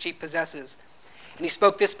things which he possesses. And he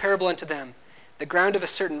spoke this parable unto them. The ground of a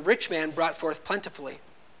certain rich man brought forth plentifully.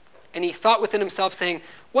 And he thought within himself, saying,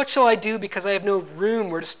 What shall I do, because I have no room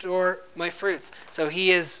where to store my fruits? So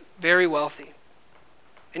he is very wealthy.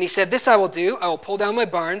 And he said, This I will do. I will pull down my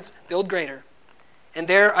barns, build greater. And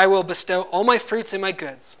there I will bestow all my fruits and my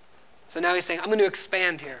goods. So now he's saying, I'm going to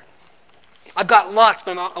expand here. I've got lots,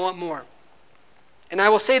 but I want more. And I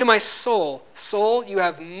will say to my soul, Soul, you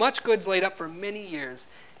have much goods laid up for many years.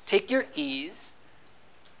 Take your ease.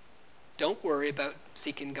 Don't worry about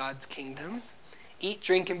seeking God's kingdom. Eat,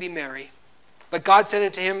 drink, and be merry. But God said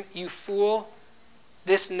unto him, You fool,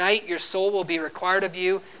 this night your soul will be required of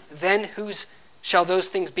you. Then whose shall those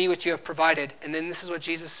things be which you have provided? And then this is what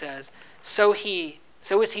Jesus says. So is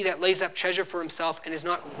he that lays up treasure for himself and is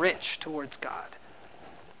not rich towards God.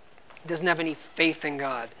 He doesn't have any faith in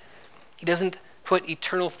God. He doesn't put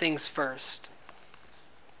eternal things first.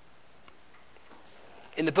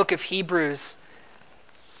 In the book of Hebrews,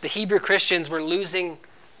 the Hebrew Christians were losing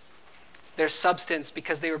their substance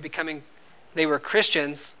because they were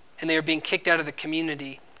Christians and they were being kicked out of the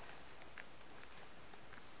community.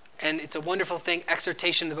 And it's a wonderful thing,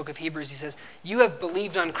 exhortation in the book of Hebrews. He says, You have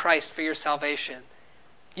believed on Christ for your salvation.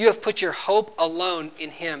 You have put your hope alone in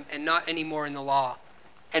him and not anymore in the law.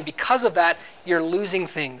 And because of that, you're losing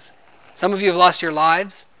things. Some of you have lost your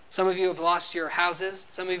lives. Some of you have lost your houses.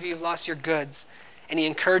 Some of you have lost your goods. And he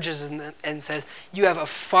encourages them and says, You have a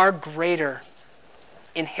far greater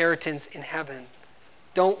inheritance in heaven.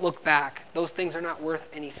 Don't look back. Those things are not worth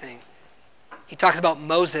anything. He talks about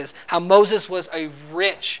Moses, how Moses was a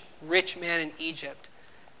rich man in Egypt.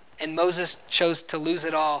 And Moses chose to lose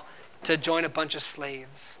it all to join a bunch of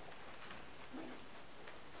slaves.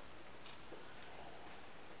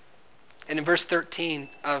 And in verse 13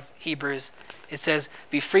 of Hebrews, it says,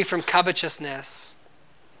 Be free from covetousness,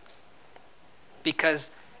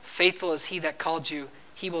 because faithful is he that called you,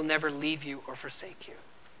 he will never leave you or forsake you.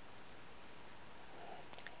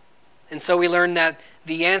 And so we learn that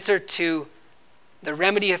the answer to the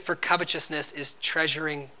remedy for covetousness is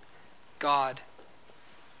treasuring God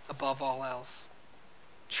above all else.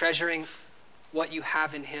 Treasuring what you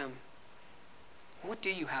have in him. What do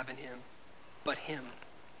you have in him but him?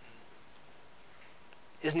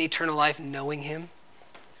 Isn't eternal life knowing him?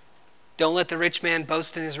 Don't let the rich man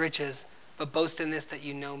boast in his riches, but boast in this, that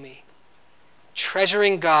you know me.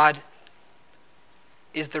 Treasuring God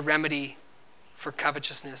is the remedy for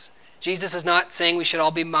covetousness. Jesus is not saying we should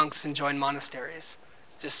all be monks and join monasteries.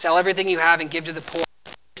 Just sell everything you have and give to the poor.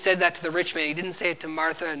 He said that to the rich man. He didn't say it to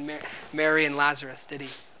Martha and Mary and Lazarus, did he?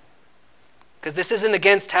 Because this isn't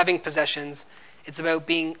against having possessions. It's about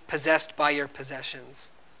being possessed by your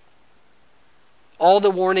possessions. All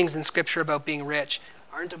the warnings in Scripture about being rich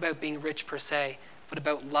aren't about being rich per se, but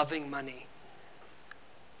about loving money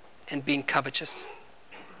and being covetous.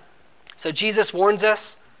 So Jesus warns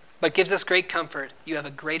us, but gives us great comfort. You have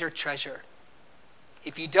a greater treasure.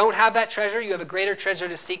 If you don't have that treasure, you have a greater treasure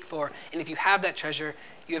to seek for. And if you have that treasure,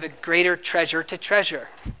 you have a greater treasure to treasure.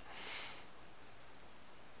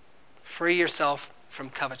 Free yourself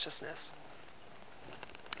from covetousness.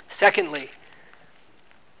 Secondly,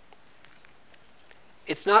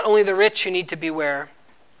 it's not only the rich who need to beware,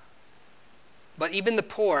 but even the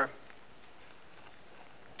poor.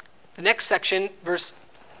 The next section, verse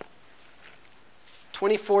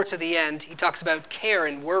 24 to the end, he talks about care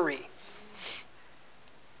and worry.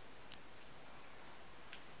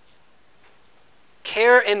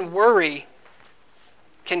 Care and worry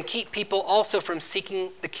can keep people also from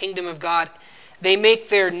seeking the kingdom of God. They make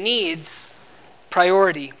their needs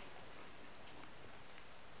priority.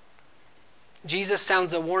 Jesus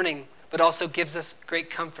sounds a warning, but also gives us great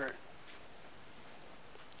comfort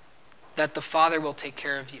that the Father will take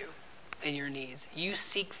care of you and your needs. You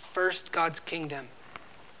seek first God's kingdom.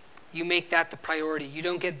 You make that the priority. You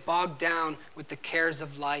don't get bogged down with the cares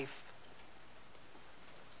of life.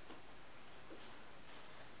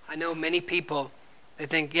 I know many people, they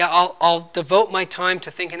think, I'll devote my time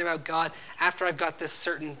to thinking about God after I've got this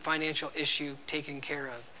certain financial issue taken care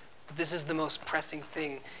of. But this is the most pressing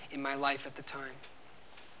thing in my life at the time.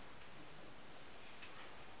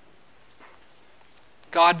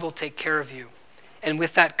 God will take care of you. And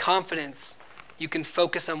with that confidence, you can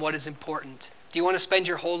focus on what is important. Do you want to spend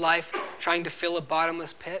your whole life trying to fill a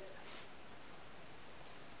bottomless pit?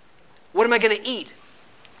 What am I going to eat?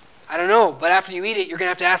 I don't know, but after you eat it, you're going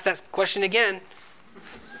to have to ask that question again.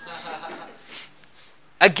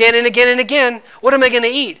 Again and again and again. What am I going to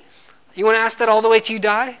eat? You want to ask that all the way till you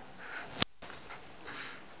die?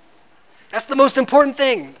 That's the most important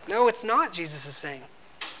thing. No, it's not, Jesus is saying.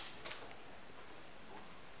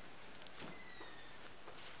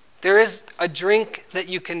 There is a drink that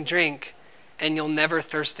you can drink and you'll never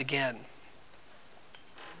thirst again.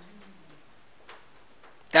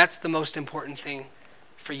 That's the most important thing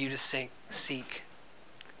for you to seek.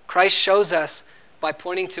 Christ shows us by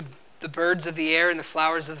pointing to the birds of the air and the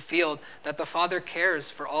flowers of the field that the Father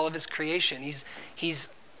cares for all of his creation. He's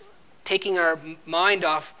taking our mind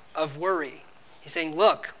off of worry. He's saying,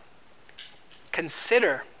 look,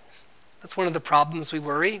 consider. That's one of the problems we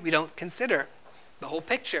worry. We don't consider the whole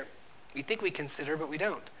picture. We think we consider, but we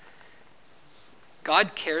don't.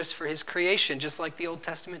 God cares for his creation, just like the Old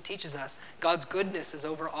Testament teaches us. God's goodness is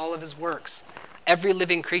over all of his works. Every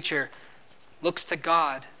living creature looks to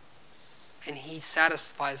God, and he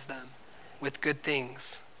satisfies them with good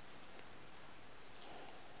things.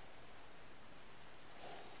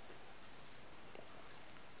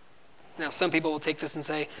 Now, some people will take this and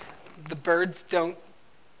say, the birds don't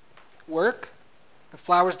work, the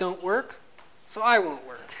flowers don't work, so I won't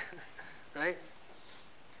work, right?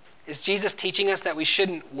 Is Jesus teaching us that we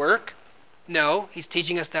shouldn't work? No, he's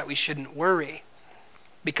teaching us that we shouldn't worry,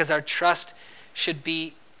 because our trust should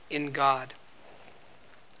be in God.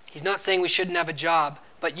 He's not saying we shouldn't have a job,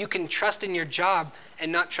 but you can trust in your job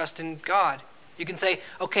and not trust in God. You can say,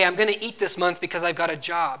 okay, I'm going to eat this month because I've got a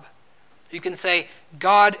job. You can say,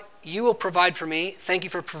 God, you will provide for me. Thank you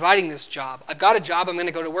for providing this job. I've got a job, I'm going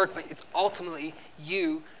to go to work, but it's ultimately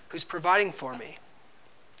you who's providing for me.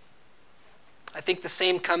 I think the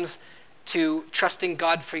same comes to trusting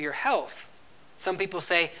God for your health. Some people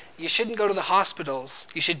say, you shouldn't go to the hospitals.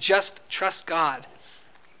 You should just trust God.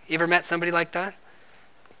 You ever met somebody like that?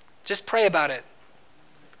 Just pray about it.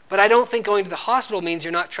 But I don't think going to the hospital means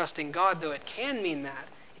you're not trusting God, though it can mean that.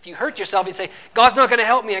 If you hurt yourself, you say, God's not going to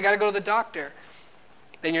help me, I got to go to the doctor.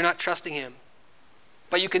 Then you're not trusting him.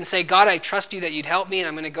 But you can say, God, I trust you that you'd help me, and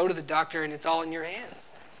I'm going to go to the doctor, and it's all in your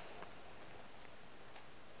hands.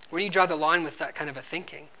 Where do you draw the line with that kind of a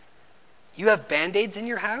thinking? You have Band-Aids in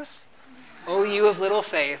your house? Oh, you of little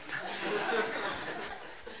faith.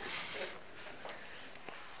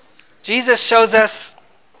 Jesus shows us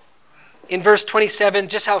in verse 27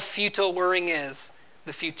 just how futile worrying is.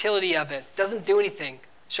 The futility of it. Doesn't do anything.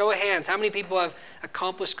 Show of hands. How many people have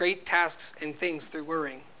accomplished great tasks and things through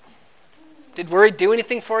worrying? Did worry do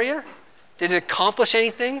anything for you? Did it accomplish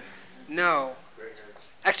anything? No.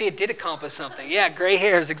 Actually, it did accomplish something. Yeah, gray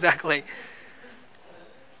hairs, exactly.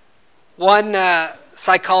 One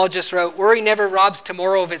psychologist wrote, worry never robs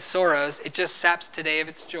tomorrow of its sorrows. It just saps today of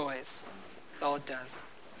its joys. That's all it does.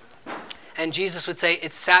 And Jesus would say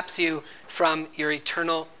it saps you from your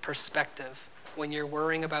eternal perspective when you're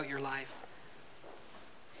worrying about your life.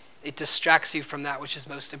 It distracts you from that which is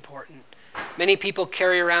most important. Many people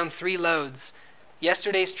carry around 3 loads: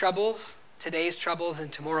 yesterday's troubles, today's troubles,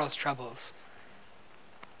 and tomorrow's troubles.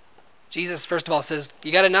 Jesus, first of all, says,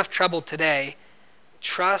 you got enough trouble today.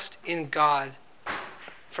 Trust in God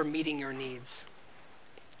for meeting your needs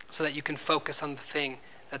so that you can focus on the thing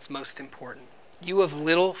that's most important. You have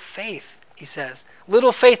little faith, he says.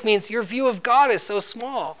 Little faith means your view of God is so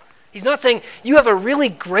small. He's not saying you have a really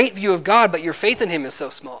great view of God, but your faith in him is so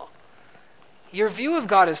small. Your view of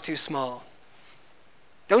God is too small.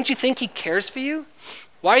 Don't you think he cares for you?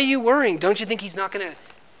 Why are you worrying? Don't you think he's not going to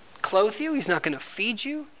clothe you? He's not going to feed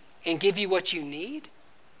you and give you what you need?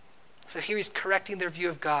 So here he's correcting their view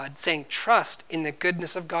of God, saying trust in the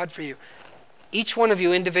goodness of God for you. Each one of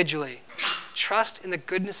you individually, trust in the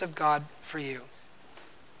goodness of God for you.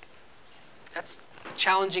 That's a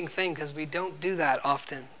challenging thing because we don't do that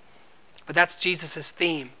often. But that's Jesus'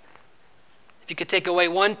 theme. If you could take away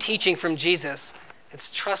one teaching from Jesus, it's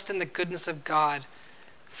trust in the goodness of God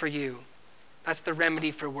for you. That's the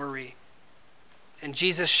remedy for worry. And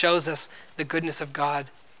Jesus shows us the goodness of God,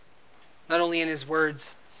 not only in his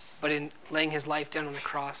words, but in laying his life down on the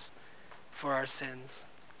cross for our sins.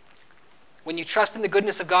 When you trust in the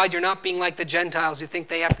goodness of God, you're not being like the Gentiles who think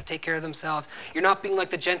they have to take care of themselves. You're not being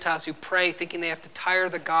like the Gentiles who pray thinking they have to tire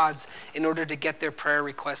the gods in order to get their prayer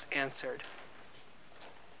requests answered.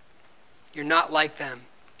 You're not like them.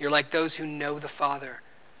 You're like those who know the Father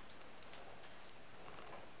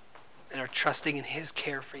and are trusting in his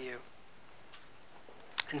care for you.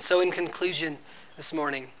 And so in conclusion this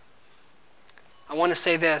morning, I want to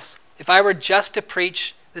say this. If I were just to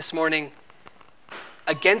preach this morning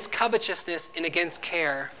against covetousness and against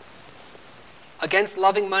care, against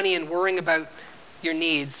loving money and worrying about your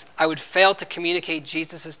needs, I would fail to communicate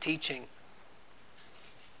Jesus' teaching.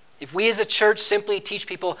 If we as a church simply teach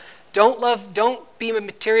people, don't be a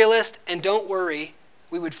materialist and don't worry,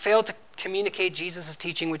 we would fail to communicate Jesus'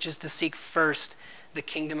 teaching, which is to seek first the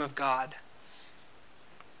kingdom of God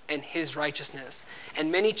and his righteousness.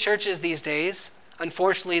 And many churches these days,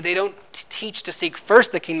 unfortunately, they don't teach to seek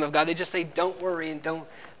first the kingdom of God. They just say, don't worry and don't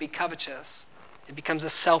be covetous. It becomes a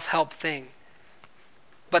self-help thing.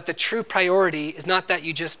 But the true priority is not that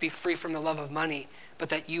you just be free from the love of money, but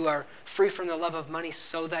that you are free from the love of money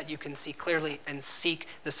so that you can see clearly and seek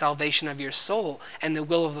the salvation of your soul and the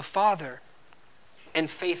will of the Father and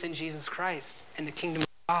faith in Jesus Christ and the kingdom of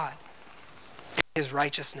God and his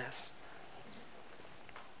righteousness.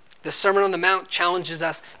 The Sermon on the Mount challenges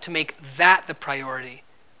us to make that the priority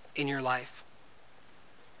in your life.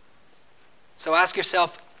 So ask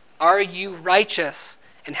yourself, are you righteous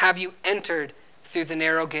and have you entered through the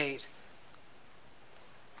narrow gate?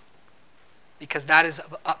 Because that is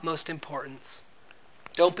of utmost importance.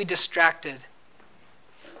 Don't be distracted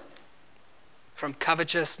from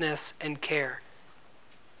covetousness and care.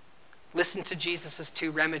 Listen to Jesus'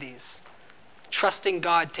 two remedies. Trusting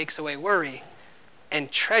God takes away worry,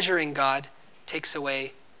 and treasuring God takes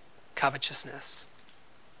away covetousness.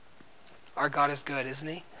 Our God is good, isn't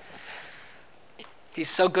he? He's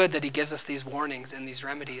so good that he gives us these warnings and these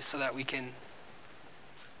remedies so that we can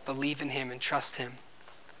believe in him and trust him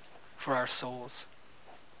for our souls.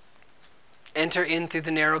 Enter in through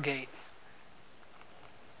the narrow gate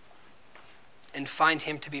and find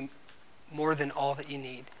him to be more than all that you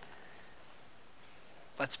need.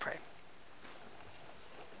 Let's pray.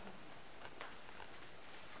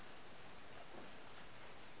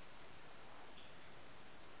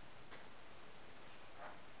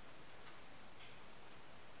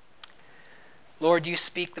 Lord, you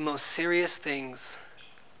speak the most serious things.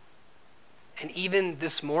 And even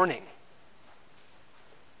this morning,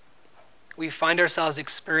 we find ourselves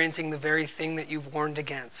experiencing the very thing that you've warned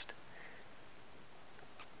against.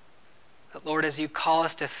 That, Lord, as you call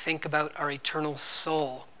us to think about our eternal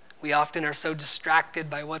soul, we often are so distracted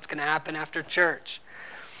by what's going to happen after church.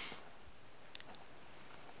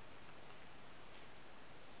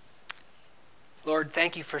 Lord,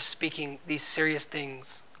 thank you for speaking these serious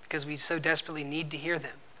things because we so desperately need to hear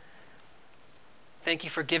them. Thank you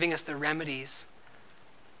for giving us the remedies.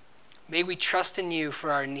 May we trust in you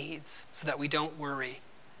for our needs so that we don't worry.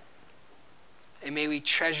 And may we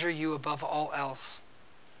treasure you above all else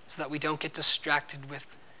so that we don't get distracted with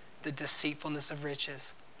the deceitfulness of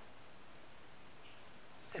riches.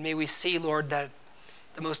 And may we see, Lord, that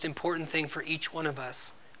the most important thing for each one of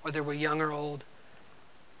us, whether we're young or old,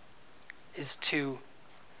 is to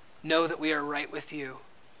know that we are right with you,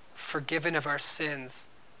 forgiven of our sins,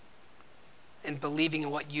 and believing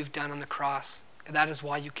in what you've done on the cross. And that is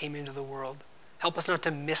why you came into the world. Help us not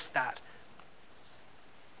to miss that.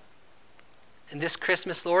 And this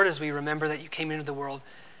Christmas, Lord, as we remember that you came into the world,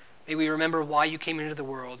 may we remember why you came into the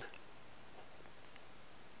world.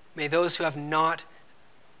 May those who have not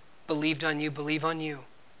believed on you believe on you.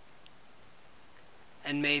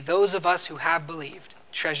 And may those of us who have believed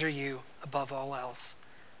treasure you above all else.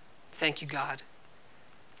 Thank you, God,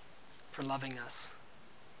 for loving us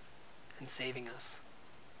and saving us.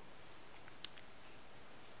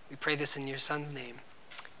 We pray this in your Son's name.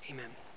 Amen.